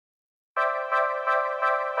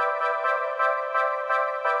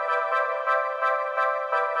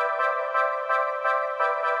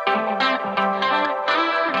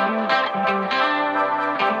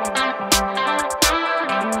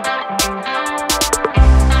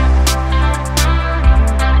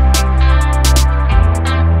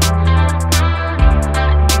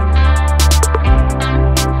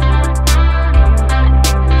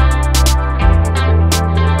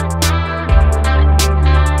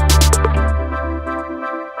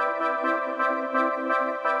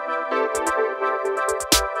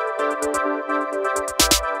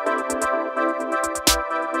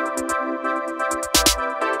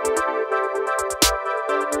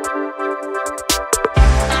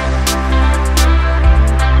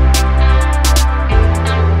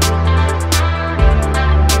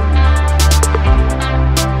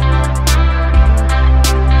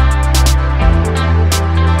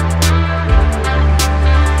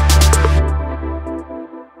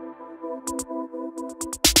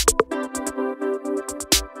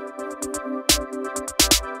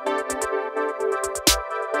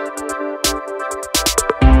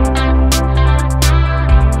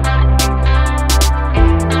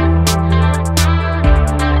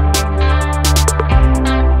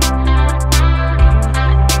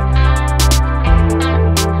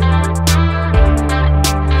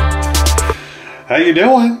you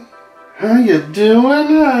doing? How you doing?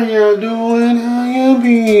 How you doing? How you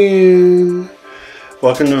been?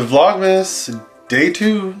 Welcome to Vlogmas, day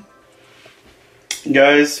 2.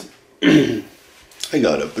 Guys, I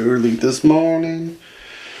got up early this morning.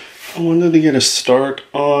 I wanted to get a start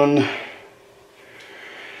on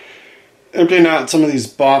emptying out some of these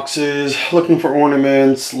boxes, looking for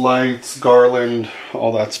ornaments, lights, garland,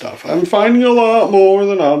 all that stuff. I'm finding a lot more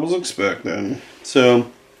than I was expecting. So,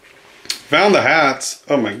 found the hats.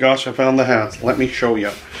 Oh my gosh, I found the hats. Let me show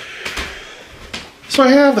you. So I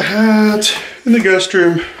have the hat in the guest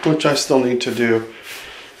room, which I still need to do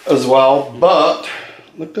as well. But,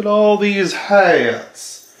 look at all these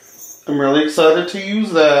hats. I'm really excited to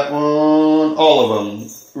use that one. All of them,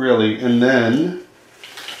 really. And then,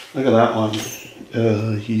 look at that one.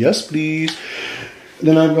 Yes, please. And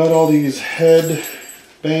then I've got all these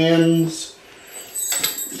headbands,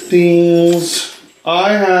 things.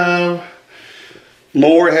 I have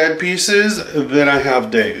more headpieces than I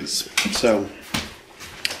have days. So,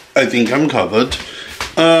 I think I'm covered.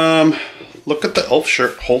 Look at the elf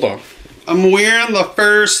shirt. Hold on. I'm wearing the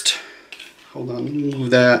first. Hold on, let me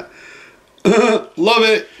move that. Love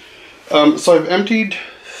it. So I've emptied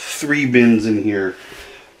 3 bins in here.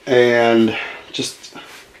 And just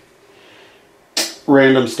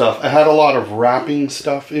random stuff. I had a lot of wrapping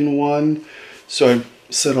stuff in one. So I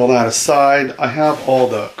set all that aside. I have all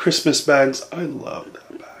the Christmas bags. I love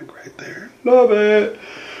that bag right there. Love it.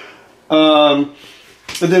 And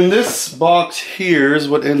then this box here is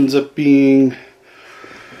what ends up being.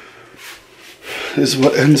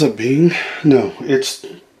 No, it's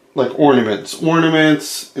like ornaments.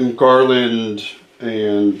 Ornaments and garland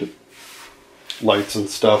and lights and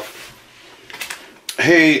stuff.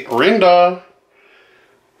 Hey, Rinda.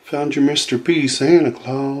 Found your Mr. P Santa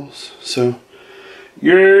Claus. So,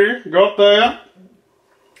 yeah, got that.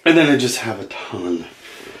 And then I just have a ton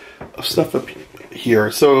of stuff up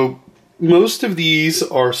here. So, most of these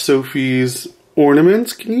are Sophie's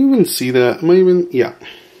ornaments. Can you even see that? Am I even? Yeah.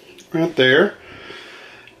 Right there.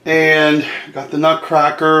 And got the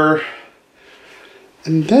Nutcracker.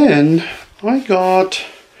 And then I got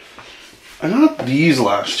these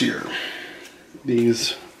last year.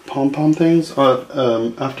 These pom-pom things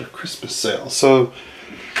after Christmas sale. So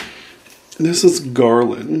this is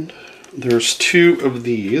garland. There's 2 of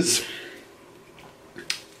these.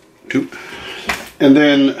 2. And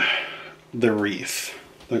then the wreath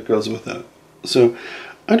that goes with it. So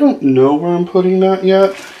I don't know where I'm putting that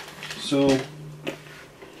yet. So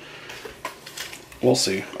we'll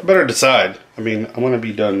see. I better decide. I mean, I want to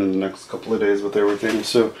be done in the next couple of days with everything.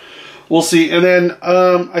 So we'll see. And then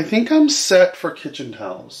I think I'm set for kitchen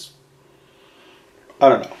towels. I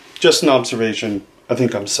don't know. Just an observation. I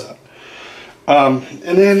think I'm set. And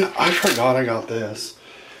then I forgot I got this.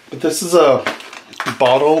 But this is a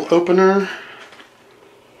bottle opener.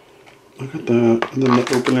 Look at that. And then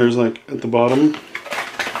the opener's like at the bottom.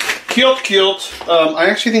 Cute, cute. I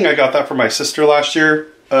actually think I got that for my sister last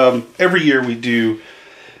year. Every year we do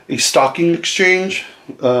a stocking exchange.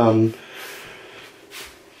 So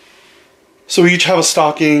we each have a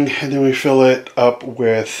stocking and then we fill it up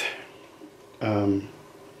with,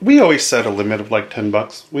 we always set a limit of like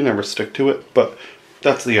 $10. We never stick to it, but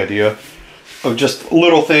that's the idea of just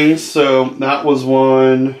little things. So that was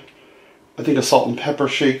one. I think a salt and pepper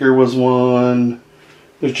shaker was one.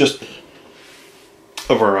 There's just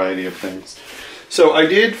a variety of things. So I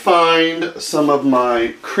did find some of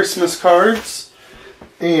my Christmas cards,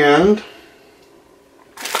 and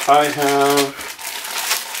I have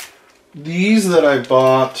these that I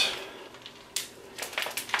bought.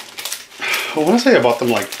 I want to say I bought them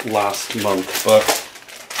like last month, but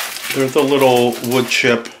they're the little wood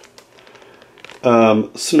chip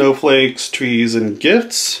snowflakes, trees, and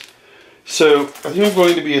gifts. So I think I'm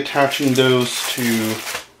going to be attaching those to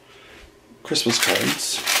Christmas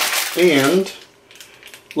cards. And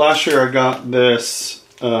last year I got this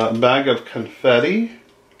bag of confetti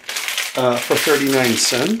for 39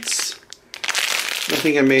 cents. I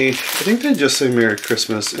think they just say Merry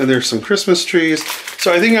Christmas. And there's some Christmas trees.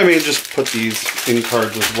 So I think I may just put these in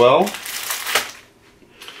cards as well.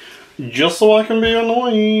 Just so I can be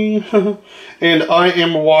annoying. And I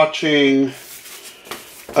am watching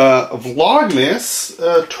Vlogmas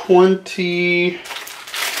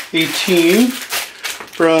 2018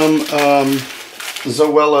 from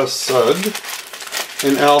Zoella Sud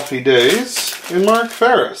and Alfie Days and Mark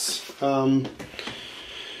Ferris.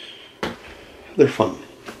 They're fun.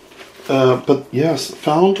 But yes,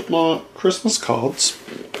 found my Christmas cards.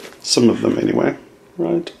 Some of them anyway.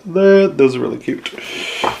 Right there. Those are really cute.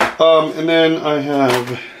 And then I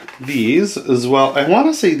have these as well. I want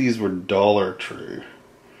to say these were Dollar Tree.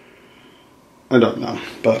 I don't know,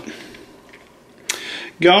 but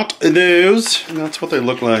got those, and that's what they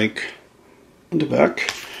look like on the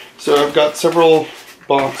back. So I've got several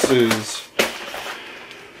boxes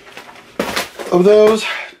of those.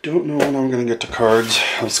 Don't know when I'm gonna get to cards.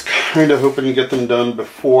 I was kind of hoping to get them done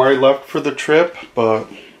before I left for the trip, but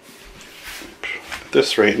at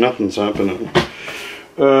this rate, nothing's happening.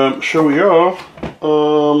 So we are.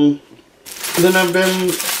 Then I've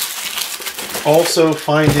been also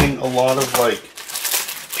finding a lot of like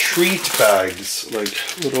treat bags, like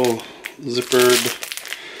little zippered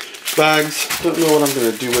bags. Don't know what I'm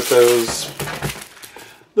gonna do with those.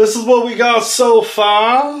 This is what we got so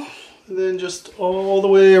far. And then just all the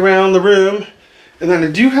way around the room. And then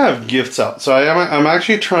I do have gifts out. So I'm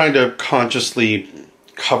actually trying to consciously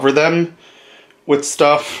cover them with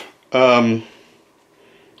stuff.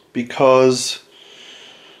 Because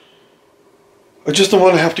I just don't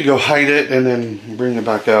want to have to go hide it and then bring it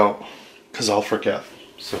back out. Because I'll forget.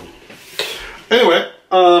 So anyway,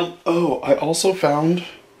 oh, I also found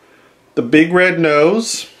the big red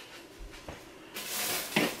nose.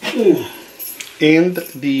 And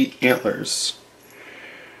the antlers,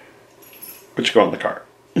 which go on the car.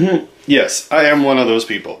 Yes, I am one of those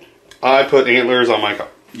people. I put antlers on my car.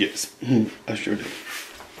 Yes, I sure do.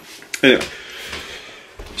 Anyway,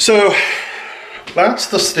 so that's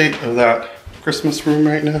the state of that Christmas room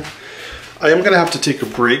right now. I am gonna have to take a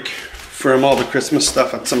break from all the Christmas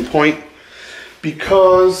stuff at some point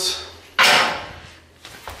because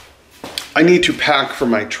I need to pack for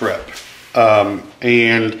my trip.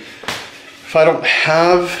 And if I don't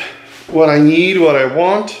have what I need, what I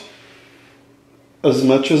want, as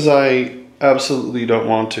much as I absolutely don't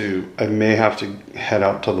want to, I may have to head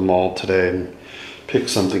out to the mall today and pick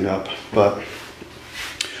something up. But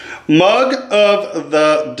mug of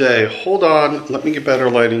the day. Hold on, let me get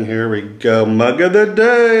better lighting. Here we go. Mug of the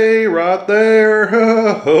day, right there.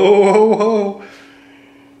 Ho, ho, ho.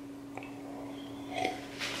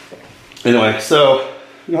 Anyway, so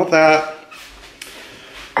got that.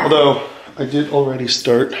 Although I did already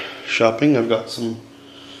start shopping. I've got some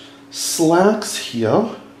slacks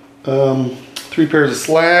here. 3 pairs of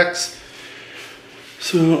slacks.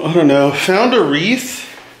 So, I don't know. Found a wreath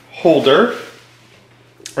holder.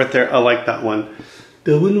 Right there. I like that one.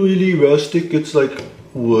 That one really rustic. It's like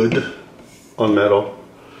wood on metal.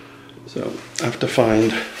 So, I have to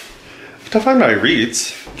find my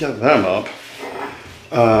wreaths. Get them up.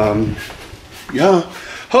 Yeah.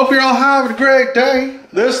 Hope you're all having a great day.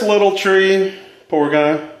 This little tree, poor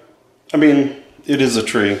guy. I mean, it is a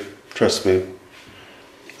tree, trust me.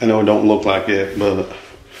 I know it don't look like it, but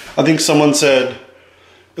I think someone said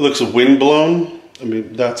it looks windblown. I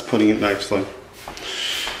mean, that's putting it nicely.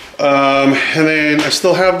 And then I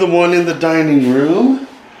still have the one in the dining room,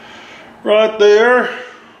 right there.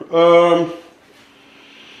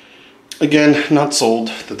 Again, not sold,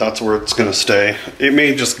 that's where it's gonna stay. It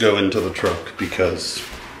may just go into the truck because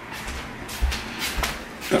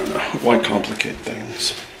I don't know, why complicate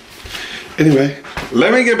things? Anyway,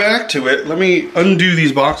 let me get back to it. Let me undo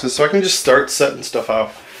these boxes so I can just start setting stuff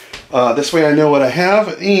out. This way I know what I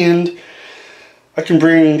have and I can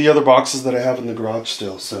bring the other boxes that I have in the garage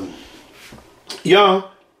still. So, yeah,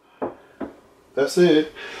 that's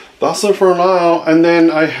it. That's it for now. And then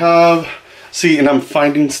I have, see, and I'm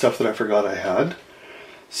finding stuff that I forgot I had.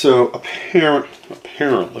 So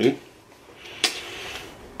apparently,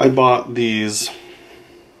 I bought these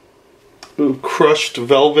crushed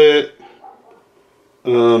velvet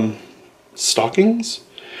stockings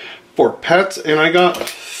for pets, and I got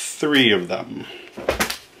 3 of them.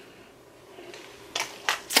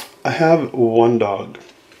 I have 1 dog,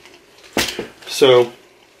 so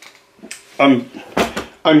I'm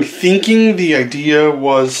thinking the idea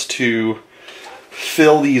was to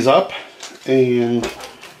fill these up and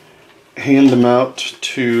hand them out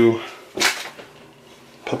to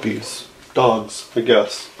puppies, dogs, I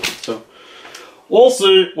guess. So we'll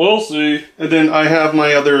see, we'll see. And then I have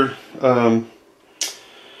my other,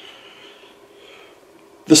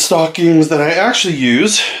 the stockings that I actually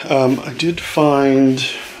use. I did find,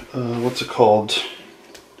 what's it called?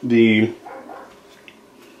 The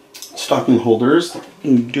stocking holders.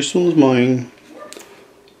 This one's mine.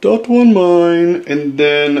 That one mine. And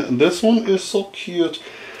then this one is so cute.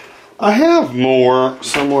 I have more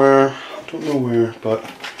somewhere. I don't know where, but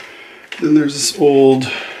then there's this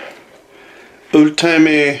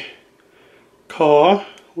old-timey car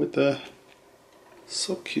with the,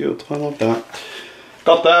 so cute. I love that.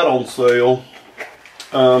 Got that on sale.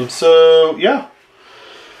 So yeah.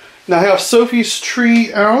 Now I have Sophie's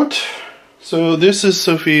tree out. So this is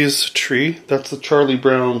Sophie's tree. That's the Charlie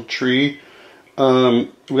Brown tree. We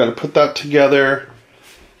got to put that together.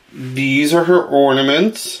 These are her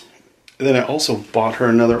ornaments. And then I also bought her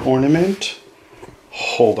another ornament.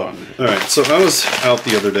 Hold on. Alright, so I was out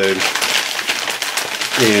the other day.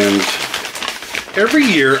 And every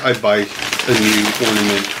year I buy a new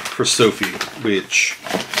ornament for Sophie, which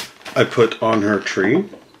I put on her tree.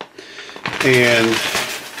 And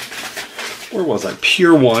where was I?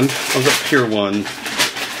 Pier 1. I was at Pier 1.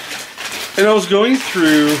 And I was going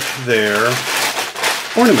through their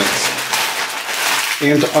ornaments.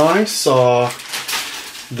 And I saw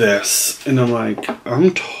this. And I'm like,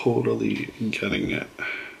 I'm totally getting it.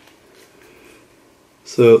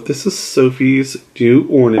 So this is Sophie's new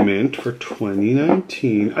ornament for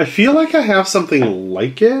 2019. I feel like I have something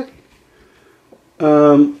like it. I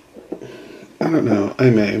don't know. I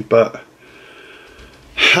may, but...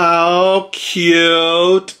 How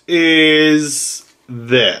cute is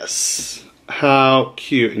this? How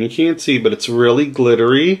cute. And you can't see, but it's really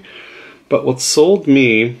glittery. But what sold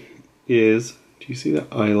me is, do you see the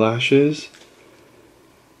eyelashes?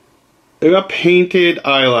 They got painted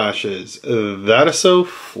eyelashes. That is so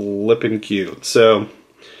flippin' cute. So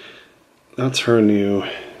that's her new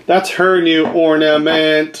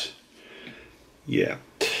ornament. Yeah.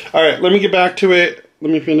 All right, let me get back to it. Let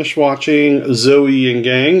me finish watching Zoe and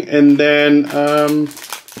Gang, and then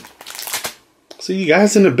see you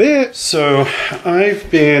guys in a bit. So I've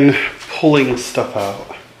been pulling stuff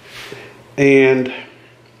out, and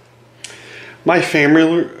my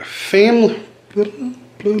family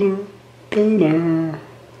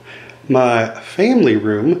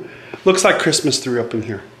room looks like Christmas threw up in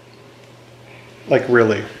here. Like,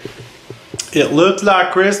 really. It looks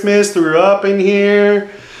like Christmas threw up in here.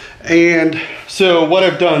 And so what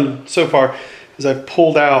I've done so far is I've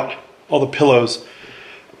pulled out all the pillows.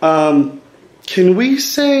 Can we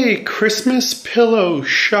say Christmas pillow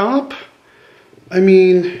shop? I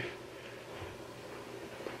mean...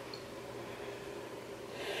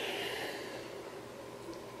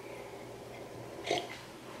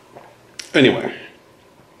 Anyway,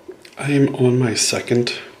 I am on my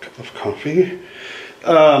second cup of coffee.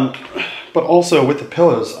 But also with the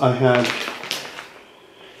pillows, I had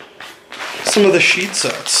some of the sheet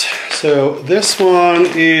sets. So this one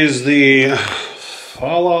is the Fa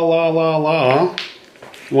La La La La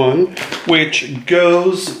one, which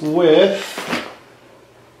goes with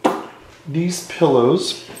these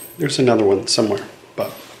pillows. There's another one somewhere,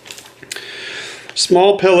 but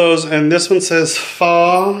small pillows, and this one says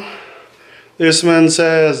Fa. This one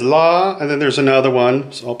says La, and then there's another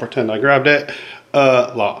one, so I'll pretend I grabbed it.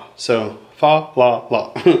 La. So Fa La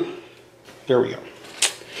La. There we go.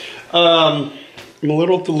 I'm a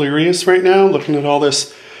little delirious right now looking at all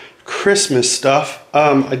this Christmas stuff.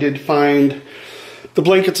 I did find the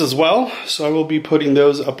blankets as well, so I will be putting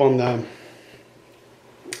those up on the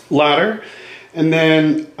ladder. And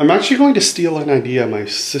then I'm actually going to steal an idea my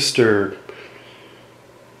sister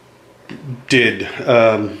did.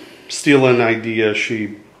 Steal an idea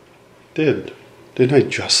she did. Didn't I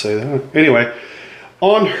just say that? Anyway,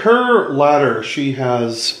 on her ladder she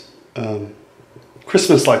has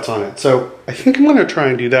Christmas lights on it. So I think I'm going to try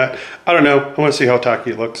and do that. I don't know. I want to see how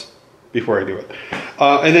tacky it looks before I do it.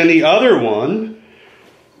 And then the other one,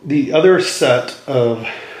 the other set of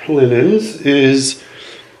linens is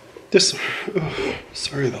this. Oh,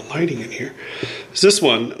 sorry, the lighting in here. It's this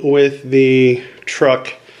one with the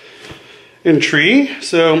truck and tree.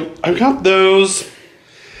 So I've got those.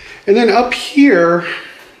 And then up here,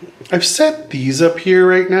 I've set these up here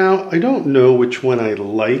right now. I don't know which one I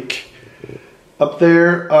like up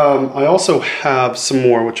there. I also have some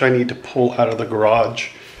more which I need to pull out of the garage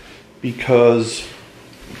because,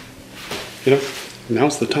 you know,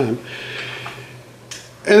 now's the time.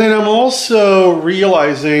 And then I'm also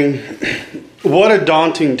realizing what a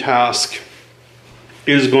daunting task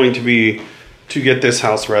is going to be to get this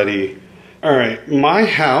house ready. All right, my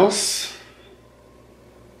house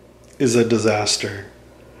is a disaster.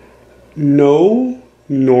 No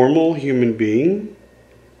normal human being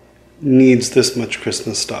needs this much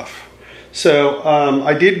Christmas stuff. So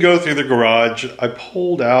I did go through the garage. I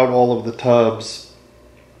pulled out all of the tubs.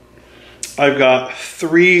 I've got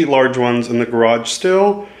 3 large ones in the garage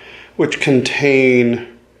still, which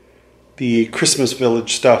contain the Christmas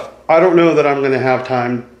Village stuff. I don't know that I'm going to have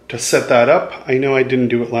time to set that up. I know I didn't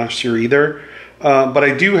do it last year either. But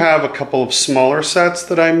I do have a couple of smaller sets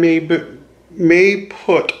that I may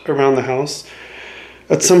put around the house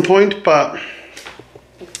at some point. But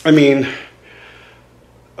I mean,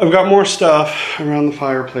 I've got more stuff around the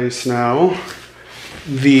fireplace now.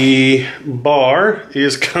 The bar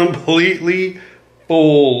is completely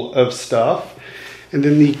full of stuff. And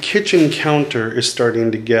then the kitchen counter is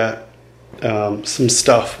starting to get some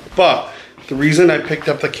stuff. But the reason I picked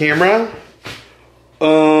up the camera,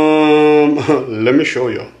 let me show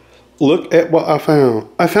you. Look at what I found.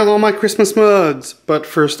 I found all my Christmas mugs. But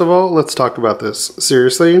first of all, let's talk about this.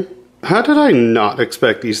 Seriously, how did I not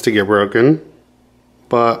expect these to get broken?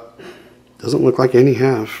 But doesn't look like any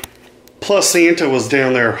have. Plus Santa was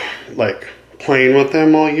down there like playing with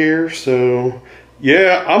them all year, so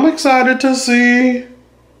yeah, I'm excited to see.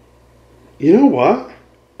 You know what?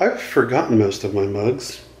 I've forgotten most of my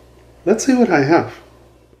mugs. Let's see what I have.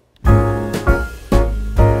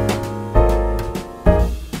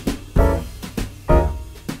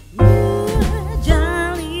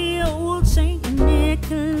 Jolly old Saint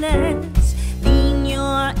Nicholas, lean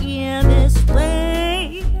your ear this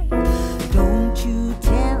way. Don't you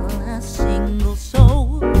tell a single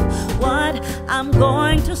soul what I'm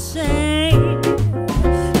going to say.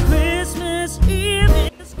 Christmas Eve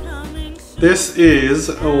is coming soon. This is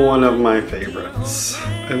one of my favorites.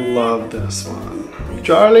 I love this one.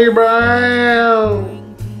 Charlie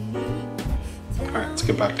Brown! Alright, let's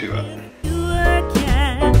get back to it.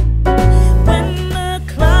 When the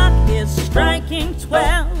clock is striking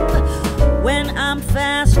 12, when I'm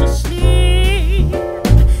fast asleep,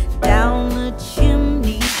 down the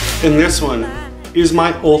chimney. And this one is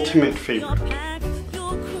my ultimate favorite.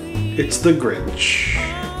 It's the Grinch.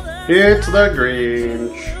 It's the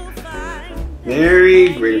Grinch. Merry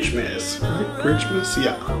Grinchmas. Right? Grinchmas?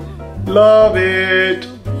 Yeah. Love it.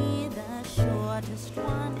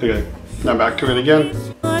 Okay, now back to it again.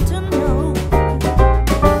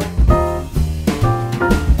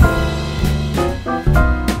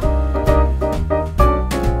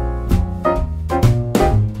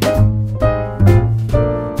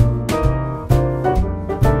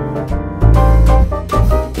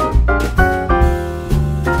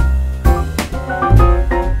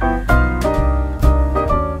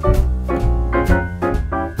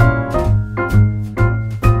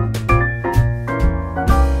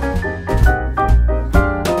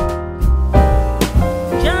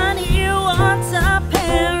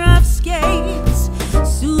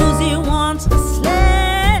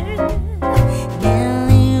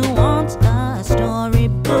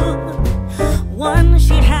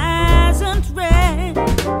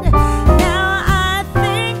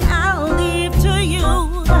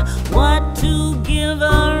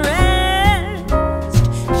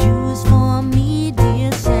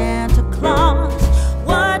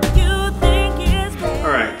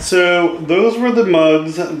 So those were the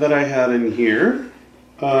mugs that I had in here.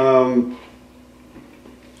 I'd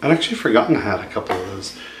actually forgotten I had a couple of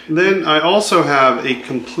those. Then I also have a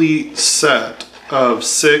complete set of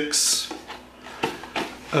 6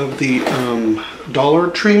 of the Dollar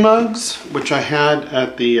Tree mugs, which I had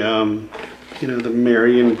at the, you know, the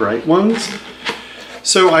Merry and Bright ones.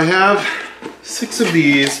 So I have 6 of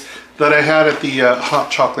these that I had at the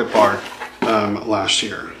hot chocolate bar last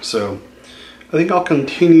year. So I think I'll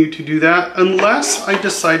continue to do that unless I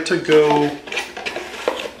decide to go,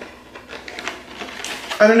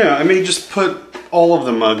 I don't know, I may just put all of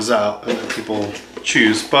the mugs out and let people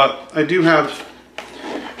choose, but I do have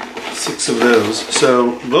 6 of those.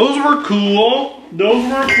 So those were cool. Those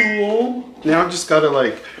were cool. Now I've just got to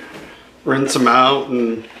like rinse them out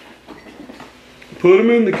and put them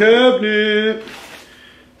in the cabinet.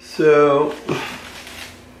 So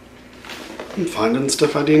I'm finding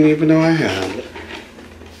stuff I didn't even know I had.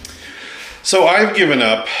 So I've given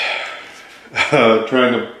up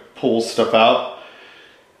trying to pull stuff out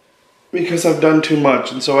because I've done too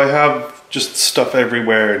much, and so I have just stuff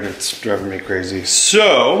everywhere and it's driving me crazy.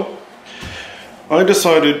 So I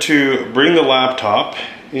decided to bring the laptop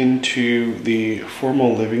into the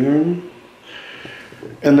formal living room,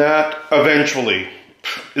 and that eventually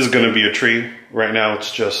is going to be a tree. Right now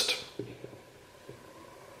it's just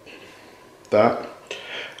that.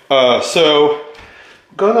 So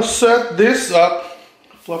gonna set this up,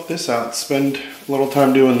 fluff this out, spend a little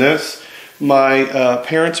time doing this. My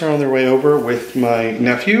parents are on their way over with my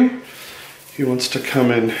nephew. He wants to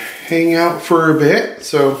come and hang out for a bit,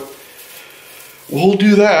 so we'll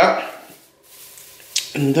do that.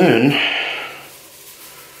 And then,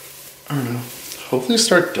 I don't know, hopefully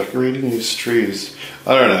start decorating these trees.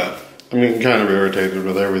 I don't know, I'm getting kind of irritated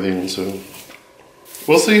with everything, so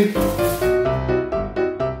we'll see.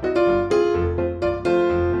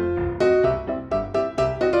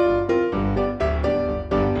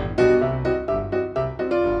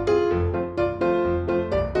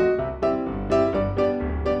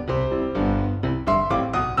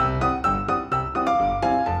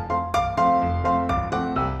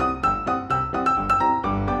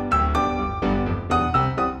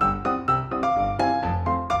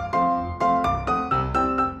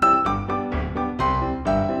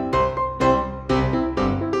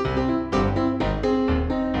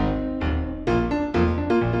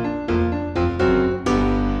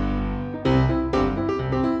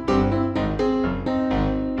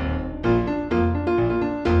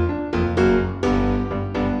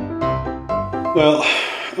 Well,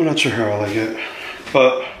 I'm not sure how I like it,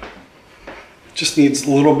 but just needs a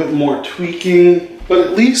little bit more tweaking, but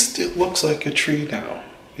at least it looks like a tree now.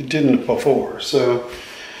 It didn't before, so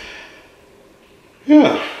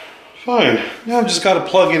yeah, fine. Now I've just got to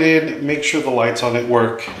plug it in, make sure the lights on it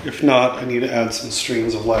work. If not, I need to add some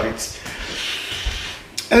strings of lights.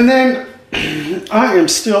 And then I am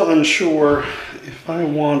still unsure if I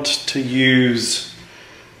want to use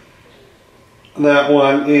that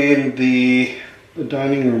one in the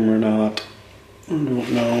dining room or not. I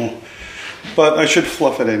don't know. But I should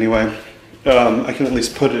fluff it anyway. I can at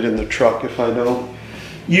least put it in the truck if I don't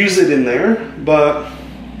use it in there. But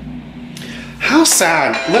how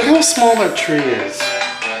sad. Look how small that tree is.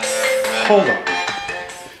 Hold on.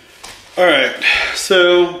 Alright,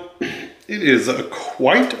 so it is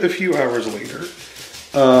quite a few hours later.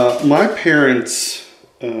 My parents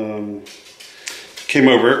came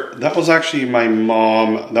over. That was actually my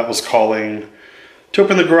mom that was calling to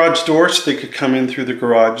open the garage door so they could come in through the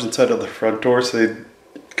garage instead of the front door, so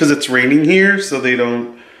because it's raining here, so they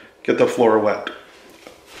don't get the floor wet.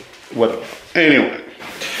 Whatever. Anyway,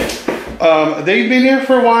 they've been here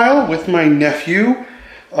for a while with my nephew.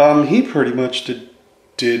 He pretty much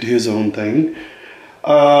did his own thing.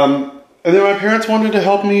 And then my parents wanted to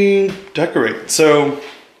help me decorate. So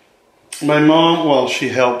my mom, well, she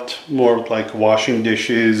helped more with like washing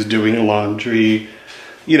dishes, doing laundry,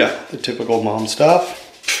 you know, the typical mom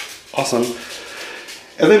stuff. Awesome.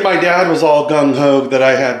 And then my dad was all gung-ho that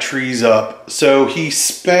I had trees up. So he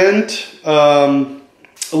spent a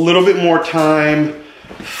little bit more time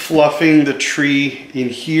fluffing the tree in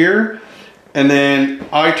here. And then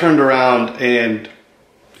I turned around and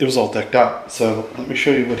it was all decked out. So let me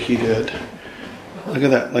show you what he did. Look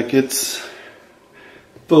at that, like it's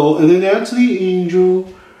full. And then that's the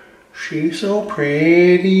angel. She's so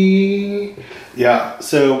pretty. Yeah,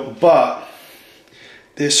 so, but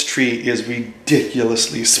this tree is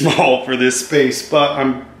ridiculously small for this space, but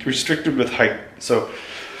I'm restricted with height. So,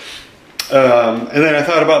 and then I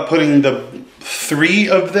thought about putting the 3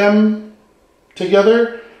 of them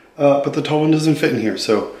together, but the tall one doesn't fit in here.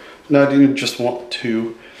 So now I didn't just want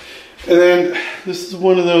 2. And then this is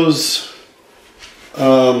one of those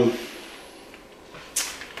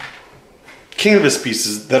canvas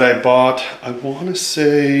pieces that I bought. I want to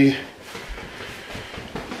say,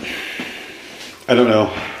 I don't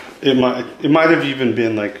know. It might have even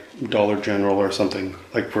been like Dollar General or something,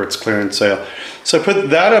 like for its clearance sale. So I put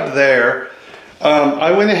that up there.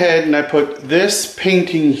 I went ahead and I put this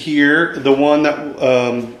painting here, the one that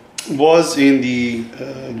was in the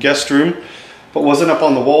guest room, but wasn't up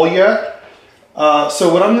on the wall yet.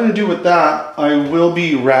 So what I'm going to do with that, I will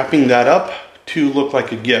be wrapping that up to look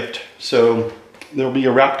like a gift. So there'll be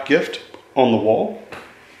a wrapped gift on the wall.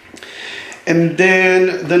 And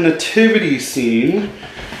then the nativity scene,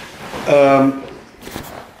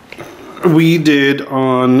 we did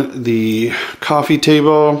on the coffee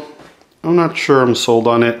table. I'm not sure I'm sold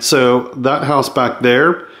on it. So that house back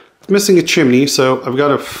there, it's missing a chimney, so I've got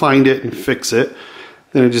to find it and fix it.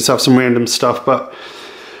 Then I just have some random stuff, but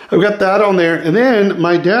I've got that on there. And then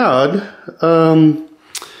my dad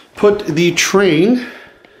put the train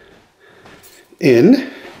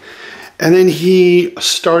in, and then he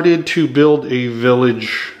started to build a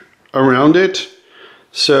village around it.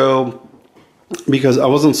 So, because I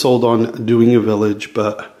wasn't sold on doing a village,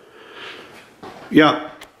 but yeah.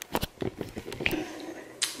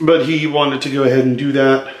 But he wanted to go ahead and do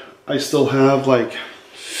that. I still have like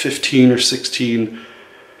 15 or 16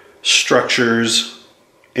 structures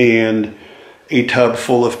and a tub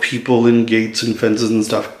full of people and gates and fences and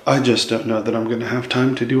stuff. I just don't know that I'm gonna have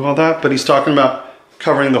time to do all that, but he's talking about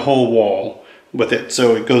covering the whole wall with it,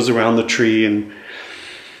 so it goes around the tree and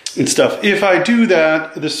stuff. If I do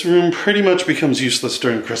that, this room pretty much becomes useless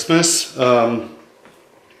during Christmas,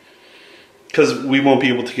 because we won't be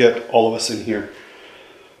able to get all of us in here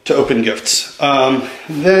to open gifts.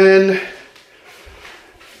 Then,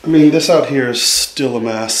 I mean, this out here is still a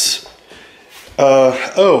mess.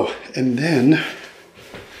 Oh, and then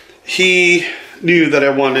he knew that I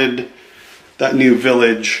wanted that new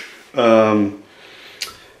village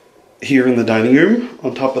here in the dining room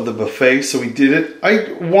on top of the buffet, so we did it.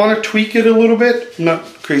 I want to tweak it a little bit. I'm not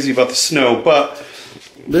crazy about the snow, but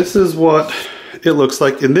this is what it looks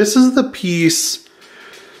like. And this is the piece,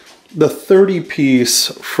 the 30 piece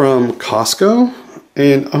from Costco,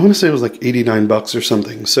 and I want to say it was like 89 bucks or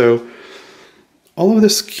something. So all of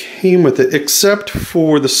this came with it except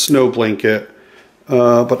for the snow blanket,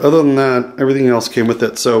 but other than that, everything else came with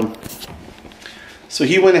it. So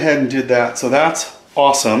he went ahead and did that, so that's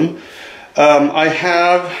awesome. I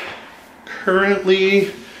have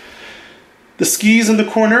currently The skis in the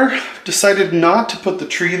corner, decided not to put the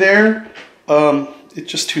tree there.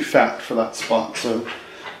 It's just too fat for that spot, so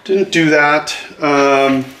didn't do that.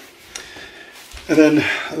 And then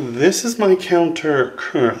this is my counter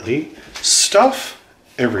currently. Stuff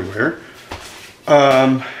everywhere.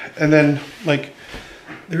 And then like,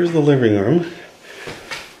 there's the living room.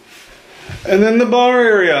 And then the bar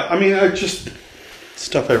area. I mean, I just,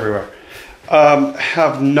 stuff everywhere.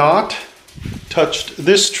 Have not touched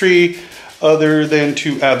this tree other than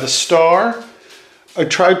to add the star. I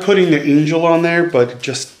tried putting the angel on there, but it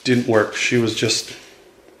just didn't work. She was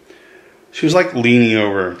like leaning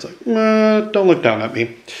over. It's like, don't look down at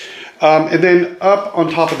me. And then up on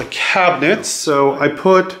top of the cabinets, so I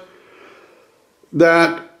put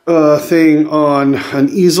that thing on an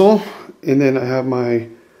easel, and then I have my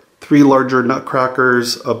 3 larger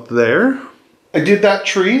nutcrackers up there. I did that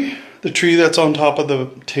tree, the tree that's on top of the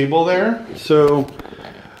table there. So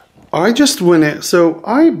I just went in, so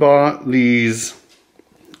I bought these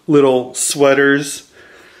little sweaters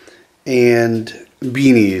and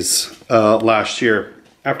beanies last year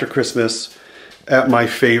after Christmas at my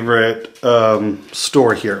favorite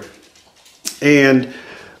store here. And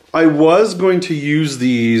I was going to use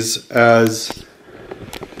these as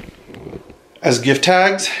gift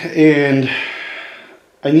tags, and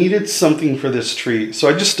I needed something for this tree, so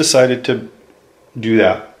I just decided to do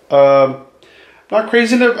that. Not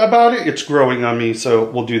crazy about it, it's growing on me, so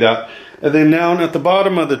we'll do that. And then down at the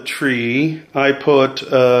bottom of the tree, I put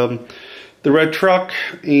the red truck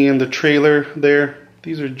and the trailer there.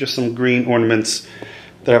 These are just some green ornaments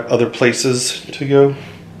that have other places to go.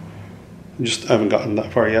 I haven't gotten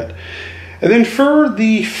that far yet. And then for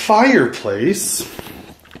the fireplace,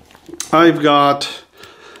 I've got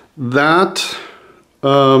that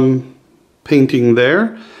painting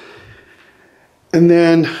there. And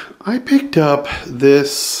then I picked up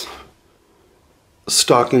this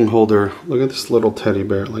stocking holder. Look at this little teddy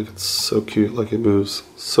bear. Like, it's so cute. Like, it moves.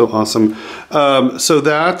 So awesome. So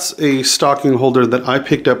that's a stocking holder that I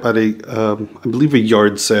picked up at a, I believe, a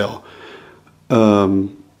yard sale.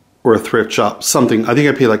 Or a thrift shop. Something. I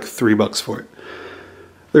think I paid like $3 for it.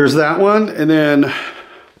 There's that one. And then,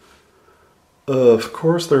 of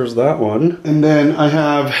course, there's that one. And then I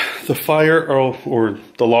have the fire or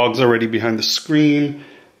the logs already behind the screen.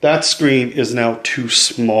 That screen is now too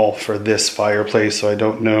small for this fireplace, so I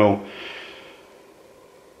don't know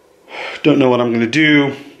what I'm going to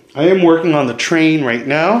do. I am working on the train right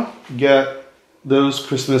now. Get those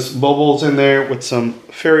Christmas bubbles in there with some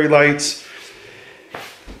fairy lights.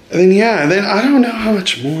 And then, yeah, and then I don't know how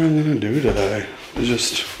much more I'm going to do today.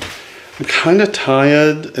 I'm kind of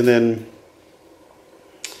tired, and then,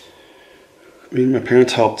 I mean, my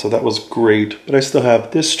parents helped, so that was great. But I still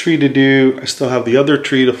have this tree to do. I still have the other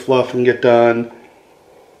tree to fluff and get done.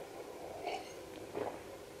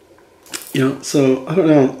 You know, so I don't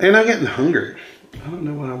know. And I'm getting hungry. I don't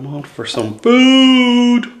know what I want for some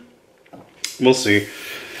food. We'll see.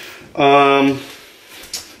 Yeah.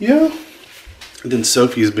 And then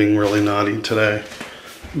Sophie's being really naughty today.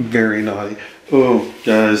 Very naughty. Oh,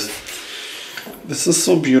 guys. This is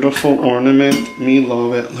so beautiful ornament. Me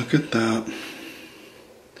love it. Look at that.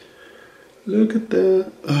 Look at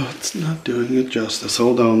that. Oh, it's not doing it justice.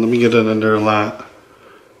 Hold on. Let me get it under a light.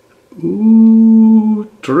 Ooh,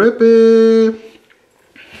 drippy.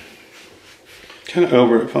 Kind of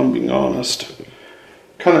over it, if I'm being honest.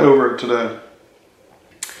 Kind of over it today.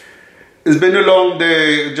 It's been a long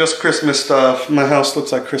day, just Christmas stuff. My house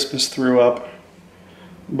looks like Christmas threw up.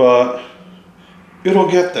 But it'll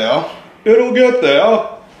get there. It'll get there.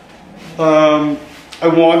 I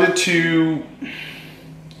wanted to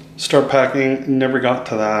start packing, never got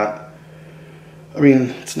to that. I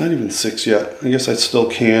mean, it's not even 6 yet. I guess I still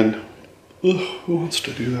can. Ugh, who wants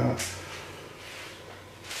to do that?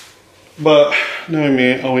 But, knowing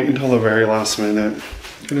me, I'll wait until the very last minute.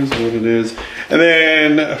 It is what it is. And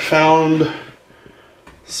then I found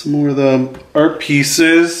some more of the art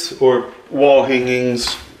pieces or wall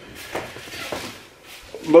hangings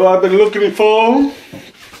that I've been looking for.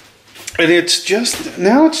 And it's just,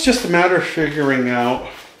 now it's just a matter of figuring out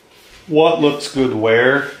what looks good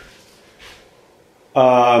where.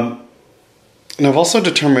 And I've also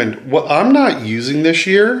determined what I'm not using this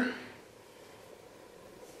year,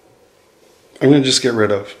 I'm going to just get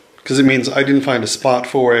rid of. Because it means I didn't find a spot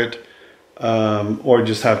for it, or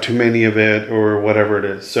just have too many of it, or whatever it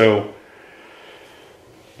is. So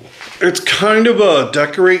it's kind of a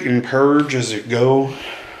decorate and purge as it go.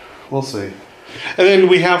 We'll see. And then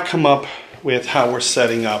we have come up with how we're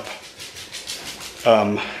setting up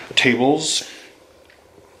tables.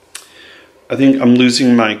 I think I'm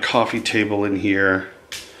losing my coffee table in here.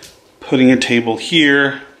 putting a table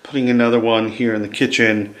here, putting another one here in the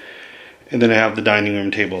kitchen, and then I have the dining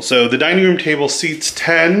room table. So the dining room table seats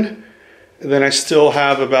 10, and then I still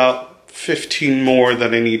have about 15 more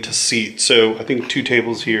that I need to seat. So I think 2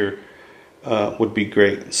 tables here would be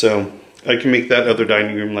great. So I can make that other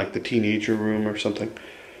dining room like the teenager room or something.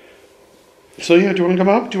 So yeah, do you want to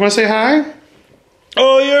come up? Do you want to say hi?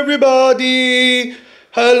 Oh, everybody!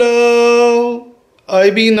 Hello! I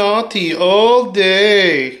be naughty all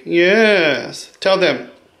day. Yes. Tell them.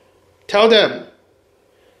 Tell them.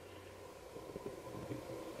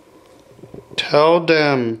 Tell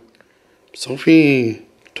them. Sophie,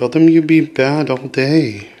 tell them you be bad all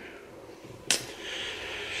day.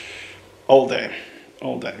 All day.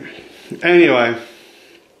 All day. Anyway,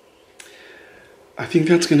 I think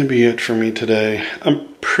that's going to be it for me today.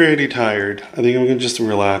 I'm pretty tired. I think I'm going to just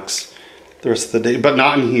relax the rest of the day. But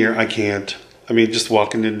not in here. I can't. I mean, just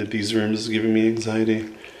walking into these rooms is giving me anxiety.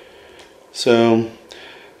 So,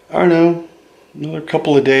 I don't know. Another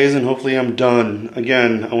couple of days and hopefully I'm done.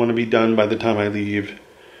 Again, I want to be done by the time I leave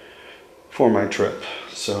for my trip.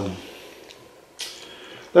 So,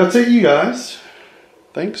 that's it, you guys.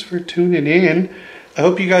 Thanks for tuning in. I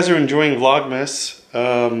hope you guys are enjoying Vlogmas.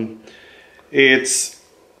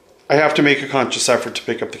 I have to make a conscious effort to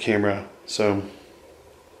pick up the camera. So,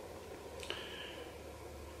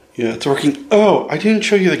 yeah, it's working. Oh, I didn't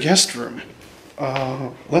show you the guest room.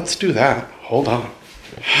 Let's do that. Hold on.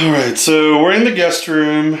 All right, so we're in the guest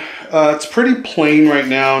room. It's pretty plain right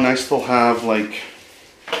now, and I still have like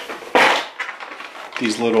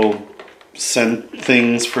these little scent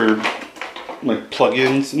things for like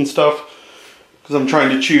plugins and stuff because I'm trying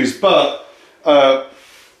to choose. But my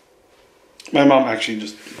mom actually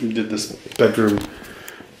just did this bedroom.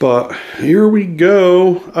 But here we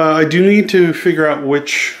go. I do need to figure out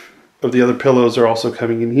which of the other pillows are also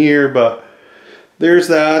coming in here, but there's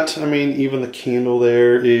that. I mean, even the candle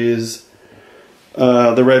there is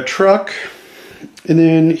the red truck. And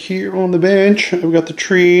then here on the bench, I've got the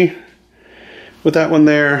tree with that one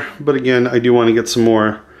there. But again, I do want to get some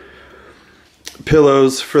more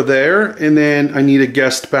pillows for there. And then I need a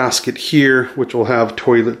guest basket here, which will have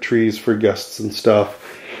toiletries for guests and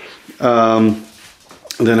stuff. And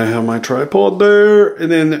then I have my tripod there.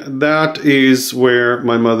 And then that is where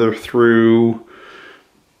my mother threw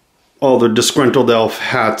all the disgruntled elf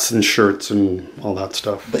hats and shirts and all that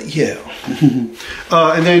stuff. But yeah.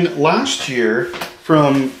 And then last year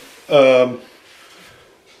from Bath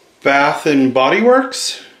and Body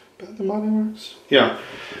Works. Bath and Body Works? Yeah.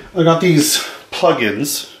 I got these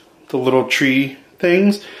plugins, the little tree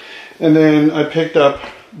things. And then I picked up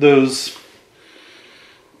those,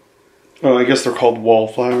 oh, I guess they're called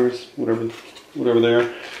wallflowers, whatever they are.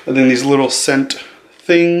 And then these little scent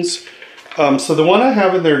things. So the one I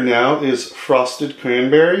have in there now is frosted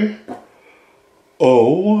cranberry.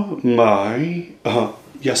 Oh my,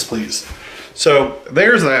 yes please. So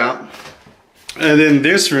there's that. And then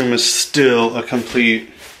this room is still a complete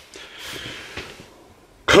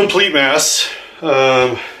mess.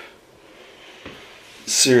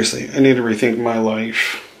 Seriously, I need to rethink my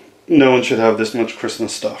life. No one should have this much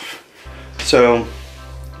Christmas stuff. So,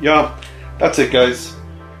 yeah, that's it, guys.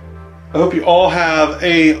 I hope you all have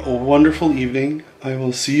a wonderful evening. I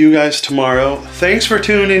will see you guys tomorrow. Thanks for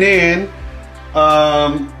tuning in.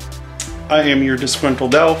 I am your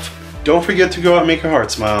disgruntled elf. Don't forget to go out and make a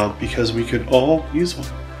heart smile because we could all use one.